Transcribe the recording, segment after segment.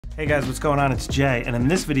Hey guys, what's going on? It's Jay, and in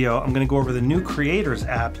this video I'm going to go over the new Creators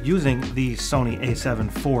app using the Sony a7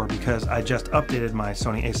 IV because I just updated my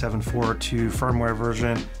Sony a7 IV to firmware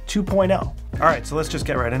version 2.0. Alright, so let's just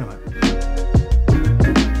get right into it.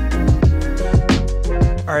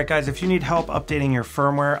 Alright guys, if you need help updating your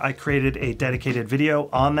firmware, I created a dedicated video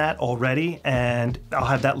on that already, and I'll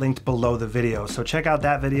have that linked below the video. So check out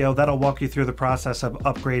that video. That'll walk you through the process of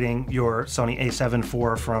upgrading your Sony a7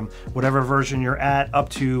 IV from whatever version you're at up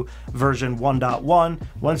to version 1.1.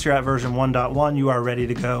 Once you're at version 1.1, you are ready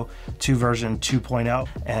to go to version 2.0,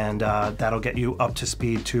 and that'll get you up to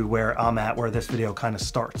speed to where I'm at, where this video kind of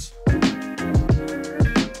starts.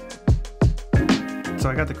 So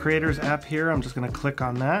I got the Creators app here. I'm just going to click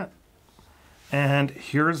on that. And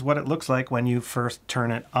here's what it looks like when you first turn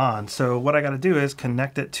it on. So what I got to do is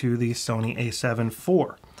connect it to the Sony a7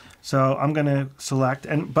 IV. So I'm going to select,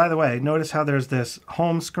 and by the way, notice how there's this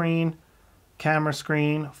home screen, camera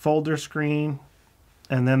screen, folder screen,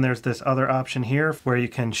 and then there's this other option here where you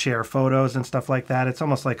can share photos and stuff like that. It's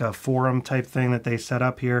almost like a forum type thing that they set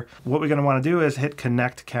up here. What we're going to want to do is hit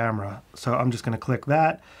connect camera. So I'm just going to click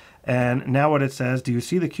that. And now what it says, do you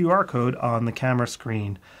see the QR code on the camera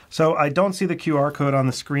screen? So I don't see the QR code on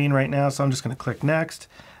the screen right now, so I'm just going to click next.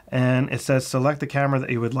 And it says select the camera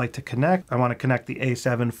that you would like to connect. I want to connect the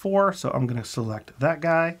a7 IV, so I'm going to select that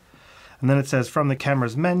guy. And then it says from the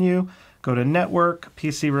camera's menu, go to network,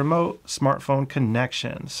 PC remote, smartphone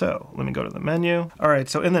connection. So let me go to the menu. All right,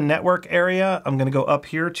 so in the network area, I'm going to go up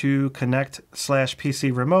here to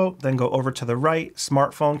connect/PC remote, then go over to the right,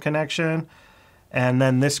 smartphone connection. And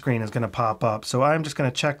then this screen is going to pop up. So I'm just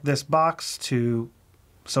going to check this box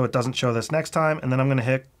so it doesn't show this next time, and then I'm going to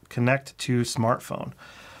hit connect to smartphone.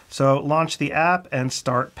 So launch the app and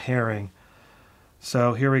start pairing.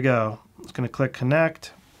 So here we go. I'm just going to click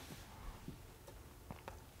connect.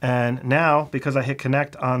 And now, because I hit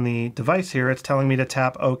connect on the device here, it's telling me to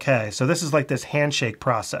tap OK. So this is like this handshake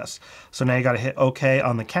process. So now you got to hit OK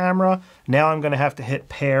on the camera. Now I'm going to have to hit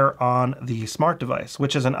pair on the smart device,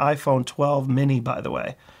 which is an iPhone 12 mini, by the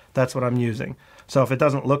way. That's what I'm using. So if it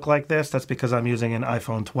doesn't look like this, that's because I'm using an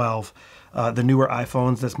iPhone 12. The newer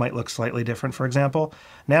iPhones, this might look slightly different, for example.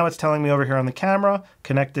 Now it's telling me over here on the camera,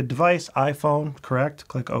 connected device, iPhone, correct.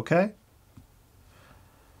 Click OK.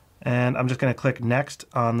 And I'm just going to click next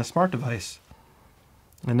on the smart device.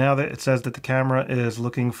 And now that it says that the camera is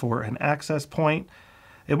looking for an access point,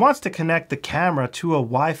 it wants to connect the camera to a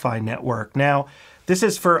Wi-Fi network. Now, this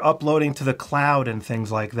is for uploading to the cloud and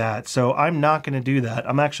things like that. So I'm not going to do that.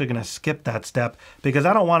 I'm actually going to skip that step because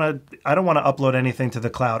I don't want to upload anything to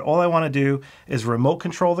the cloud. All I want to do is remote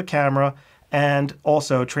control the camera and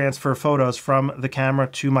also transfer photos from the camera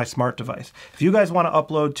to my smart device. If you guys want to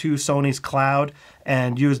upload to Sony's cloud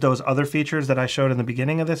and use those other features that I showed in the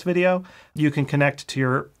beginning of this video, you can connect to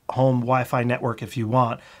your home Wi-Fi network if you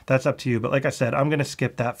want. That's up to you. But like I said, I'm going to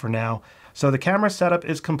skip that for now. So the camera setup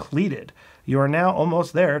is completed. You are now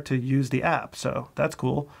almost there to use the app. So that's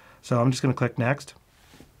cool. So I'm just going to click next.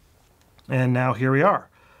 And now here we are.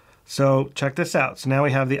 So check this out. So now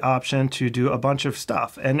we have the option to do a bunch of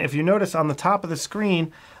stuff. And if you notice on the top of the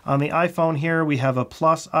screen on the iPhone here, we have a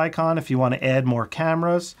plus icon if you want to add more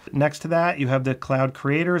cameras. Next to that, you have the Cloud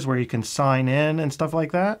Creators where you can sign in and stuff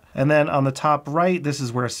like that. And then on the top right, this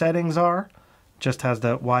is where settings are. Just has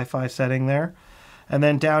the Wi-Fi setting there. And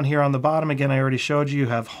then down here on the bottom, again, I already showed you, you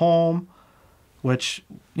have home, which,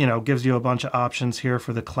 you know, gives you a bunch of options here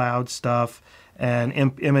for the cloud stuff.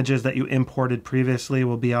 And images that you imported previously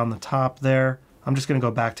will be on the top there. I'm just going to go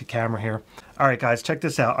back to camera here. All right, guys, check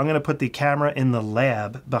this out. I'm going to put the camera in the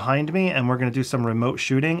lab behind me, and we're going to do some remote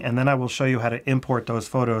shooting, and then I will show you how to import those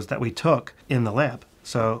photos that we took in the lab.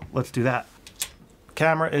 So let's do that.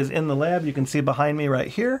 Camera is in the lab. You can see behind me right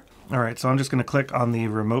here. All right, so I'm just going to click on the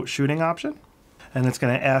remote shooting option, and it's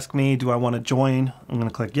going to ask me, do I want to join? I'm going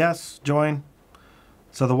to click yes, join.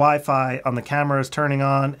 So the Wi-Fi on the camera is turning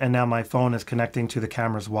on, and now my phone is connecting to the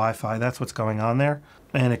camera's Wi-Fi. That's what's going on there.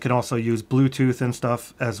 And it can also use Bluetooth and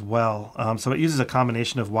stuff as well. So it uses a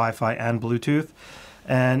combination of Wi-Fi and Bluetooth.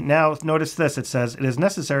 And now notice this, it says it is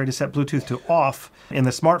necessary to set Bluetooth to off in the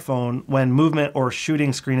smartphone when movement or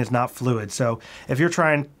shooting screen is not fluid. So if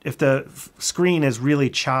the screen is really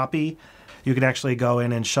choppy, you can actually go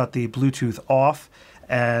in and shut the Bluetooth off,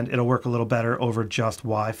 and it'll work a little better over just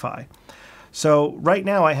Wi-Fi. So right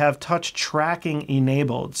now I have touch tracking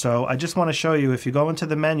enabled. So I just want to show you, if you go into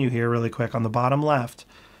the menu here really quick on the bottom left,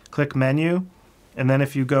 click menu, and then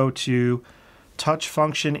if you go to touch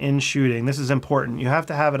function in shooting, this is important. You have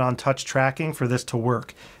to have it on touch tracking for this to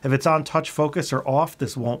work. If it's on touch focus or off,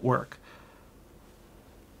 this won't work.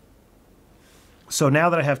 So now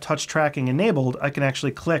that I have touch tracking enabled, I can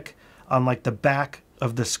actually click on like the back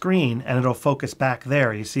of the screen and it'll focus back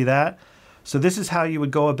there. You see that? So this is how you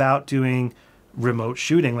would go about doing remote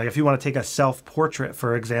shooting. Like if you want to take a self-portrait,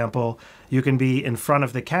 for example, you can be in front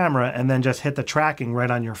of the camera and then just hit the tracking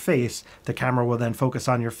right on your face. The camera will then focus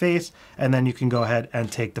on your face and then you can go ahead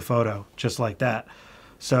and take the photo just like that.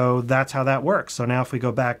 So that's how that works. So now if we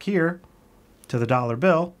go back here to the dollar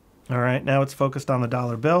bill, all right, now it's focused on the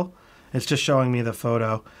dollar bill. It's just showing me the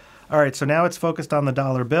photo. All right, so now it's focused on the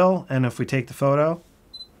dollar bill, and if we take the photo,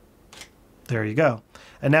 there you go.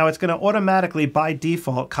 And now it's going to automatically, by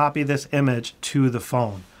default, copy this image to the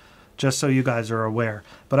phone, just so you guys are aware.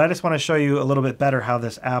 But I just want to show you a little bit better how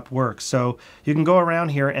this app works. So you can go around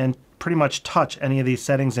here and pretty much touch any of these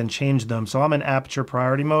settings and change them. So I'm in aperture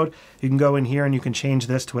priority mode. You can go in here and you can change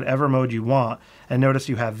this to whatever mode you want. And notice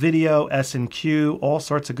you have video, S&Q, all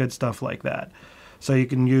sorts of good stuff like that. So you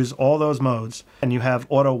can use all those modes. And you have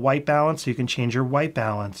auto white balance, so you can change your white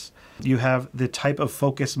balance. You have the type of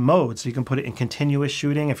focus mode, so you can put it in continuous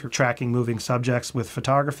shooting if you're tracking moving subjects with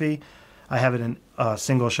photography. I have it in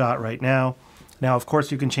single shot right now. Now, of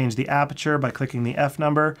course, you can change the aperture by clicking the F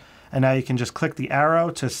number. And now you can just click the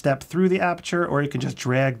arrow to step through the aperture, or you can just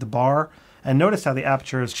drag the bar. And notice how the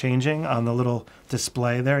aperture is changing on the little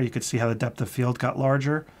display there. You can see how the depth of field got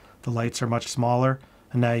larger. The lights are much smaller.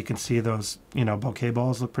 And now you can see those, bokeh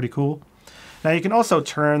balls look pretty cool. Now you can also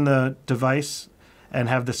turn the device and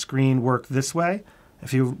have the screen work this way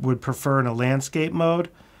if you would prefer in a landscape mode.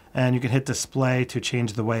 And you can hit display to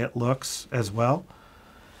change the way it looks as well.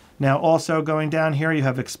 Now also going down here, you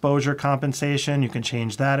have exposure compensation. You can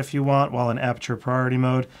change that if you want while in aperture priority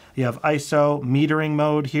mode. You have ISO metering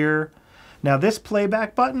mode here. Now this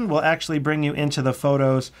playback button will actually bring you into the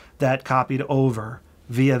photos that copied over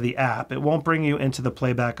via the app. It won't bring you into the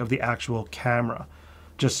playback of the actual camera,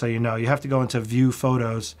 just so you know. You have to go into view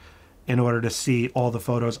photos in order to see all the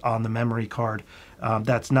photos on the memory card.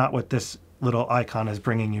 That's not what this little icon is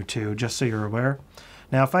bringing you to, just so you're aware.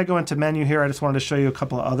 Now, if I go into menu here, I just wanted to show you a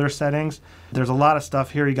couple of other settings. There's a lot of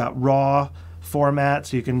stuff here. You got RAW format,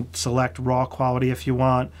 so you can select RAW quality if you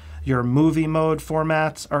want. Your movie mode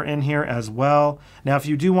formats are in here as well. Now, if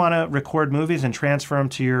you do want to record movies and transfer them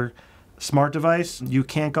to your smart device, you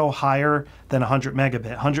can't go higher than 100 megabit.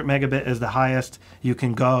 100 megabit is the highest you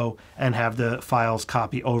can go and have the files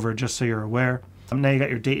copy over, just so you're aware. Now you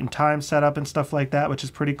got your date and time set up and stuff like that, which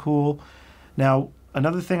is pretty cool. Now,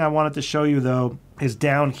 another thing I wanted to show you, though, is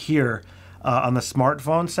down here on the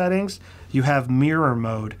smartphone settings, you have mirror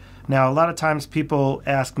mode. Now, a lot of times people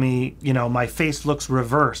ask me, my face looks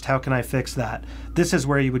reversed. How can I fix that? This is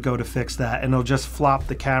where you would go to fix that, and it'll just flop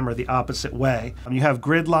the camera the opposite way. You have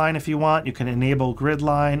grid line if you want. You can enable grid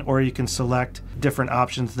line, or you can select different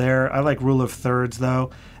options there. I like rule of thirds,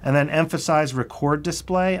 though. And then emphasize record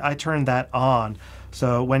display. I turned that on.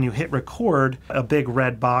 So when you hit record, a big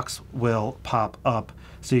red box will pop up,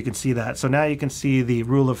 so you can see that. So now you can see the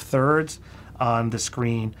rule of thirds on the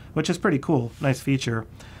screen, which is pretty cool. Nice feature.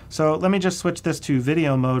 So let me just switch this to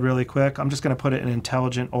video mode really quick. I'm just going to put it in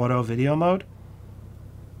intelligent auto video mode.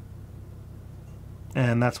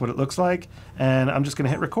 And that's what it looks like. And I'm just going to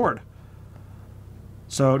hit record.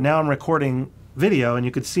 So now I'm recording video, and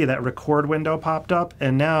you could see that record window popped up.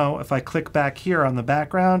 And now if I click back here on the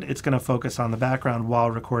background, it's going to focus on the background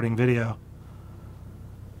while recording video.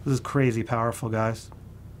 This is crazy powerful, guys.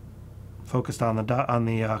 Focused on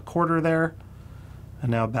the quarter there,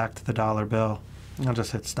 and now back to the dollar bill. I'll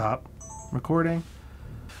just hit stop recording.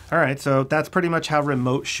 All right, so that's pretty much how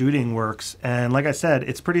remote shooting works. And like I said,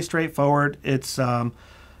 it's pretty straightforward. It's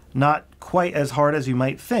not quite as hard as you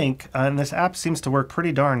might think, and this app seems to work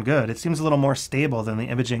pretty darn good. It seems a little more stable than the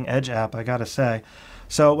Imaging Edge app, I gotta say.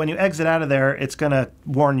 So when you exit out of there, it's gonna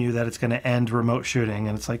warn you that it's gonna end remote shooting,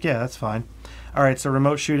 and it's like, yeah, that's fine. All right, so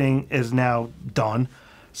remote shooting is now done.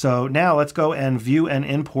 So now let's go and view and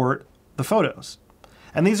import the photos.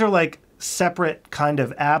 And these are like separate kind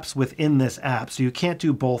of apps within this app, so you can't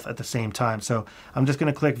do both at the same time. So I'm just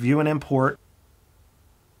going to click view and import.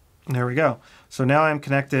 There we go. So now I'm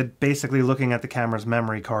connected, basically looking at the camera's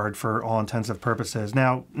memory card for all intensive purposes.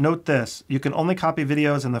 Now note this, you can only copy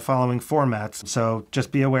videos in the following formats, so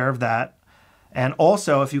just be aware of that. And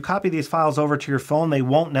also, if you copy these files over to your phone, they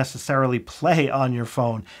won't necessarily play on your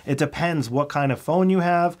phone. It depends what kind of phone you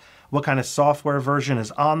have, what kind of software version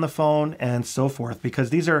is on the phone, and so forth, because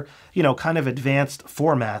these are, kind of advanced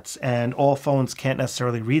formats, and all phones can't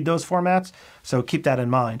necessarily read those formats, so keep that in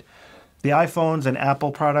mind. The iPhones and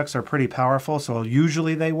Apple products are pretty powerful, so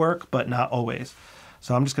usually they work, but not always.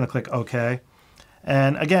 So I'm just going to click OK.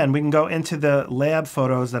 And again, we can go into the lab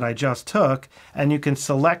photos that I just took, and you can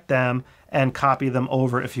select them and copy them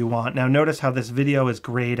over if you want. Now notice how this video is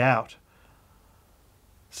grayed out.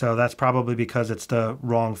 So that's probably because it's the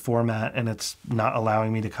wrong format and it's not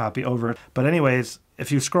allowing me to copy over it. But anyways, if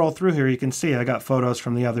you scroll through here, you can see I got photos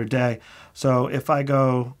from the other day. So if I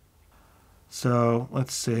go, so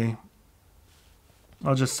let's see,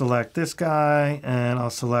 I'll just select this guy and I'll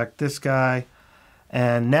select this guy.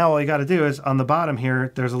 And now all you got to do is on the bottom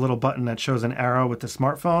here, there's a little button that shows an arrow with the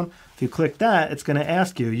smartphone. If you click that, it's going to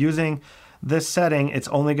ask you, using this setting, it's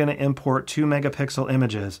only going to import 2 megapixel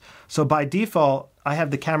images. So by default, I have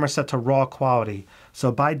the camera set to raw quality.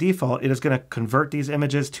 So by default, it is going to convert these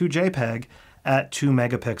images to JPEG at 2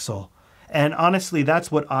 megapixel. And honestly, that's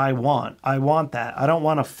what I want. I want that. I don't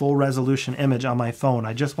want a full resolution image on my phone.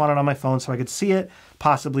 I just want it on my phone so I could see it,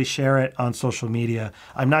 possibly share it on social media.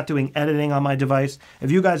 I'm not doing editing on my device.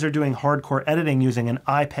 If you guys are doing hardcore editing using an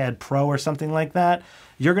iPad Pro or something like that,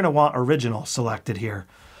 you're going to want original selected here.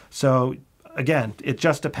 So again, it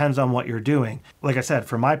just depends on what you're doing. Like I said,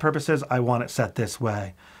 for my purposes, I want it set this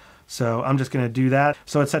way. So I'm just going to do that.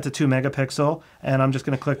 So it's set to 2 megapixel, and I'm just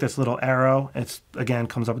going to click this little arrow. It's again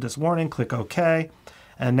comes up with this warning, click OK.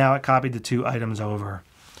 And now it copied the 2 items over.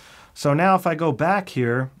 So now if I go back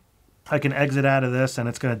here, I can exit out of this and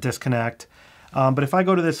it's going to disconnect. But if I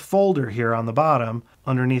go to this folder here on the bottom,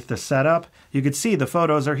 underneath the setup, you can see the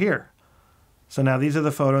photos are here. So now these are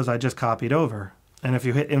the photos I just copied over. And if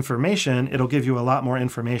you hit information, it'll give you a lot more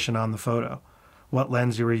information on the photo, what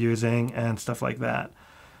lens you were using and stuff like that.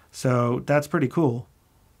 So that's pretty cool.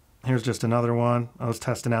 Here's just another one. I was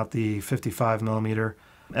testing out the 55mm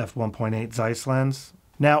f1.8 Zeiss lens.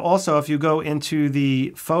 Now also, if you go into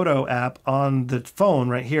the photo app on the phone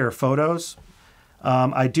right here, photos,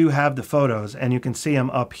 I do have the photos and you can see them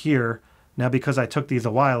up here. Now because I took these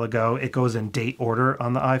a while ago, it goes in date order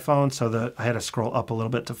on the iPhone, so I had to scroll up a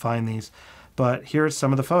little bit to find these. But here's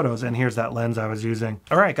some of the photos, and here's that lens I was using.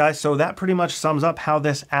 All right, guys, so that pretty much sums up how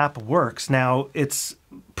this app works. Now, it's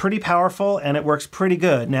pretty powerful, and it works pretty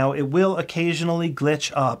good. Now, it will occasionally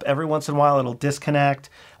glitch up. Every once in a while, it'll disconnect,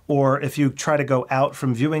 or if you try to go out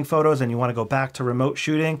from viewing photos and you want to go back to remote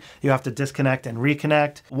shooting, you have to disconnect and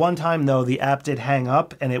reconnect. One time, though, the app did hang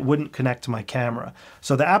up, and it wouldn't connect to my camera.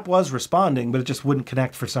 So the app was responding, but it just wouldn't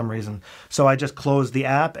connect for some reason. So I just closed the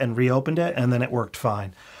app and reopened it, and then it worked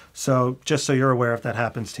fine. So just so you're aware if that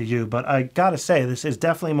happens to you. But I gotta say, this is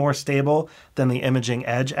definitely more stable than the Imaging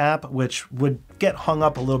Edge app, which would get hung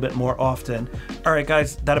up a little bit more often. All right,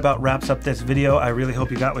 guys, that about wraps up this video. I really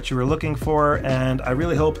hope you got what you were looking for, and I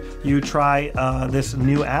really hope you try this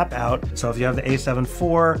new app out. So if you have the A7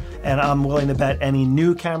 IV, and I'm willing to bet any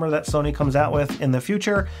new camera that Sony comes out with in the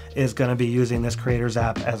future is gonna be using this Creators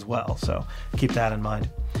app as well. So keep that in mind.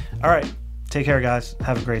 All right, take care, guys.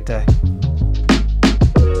 Have a great day.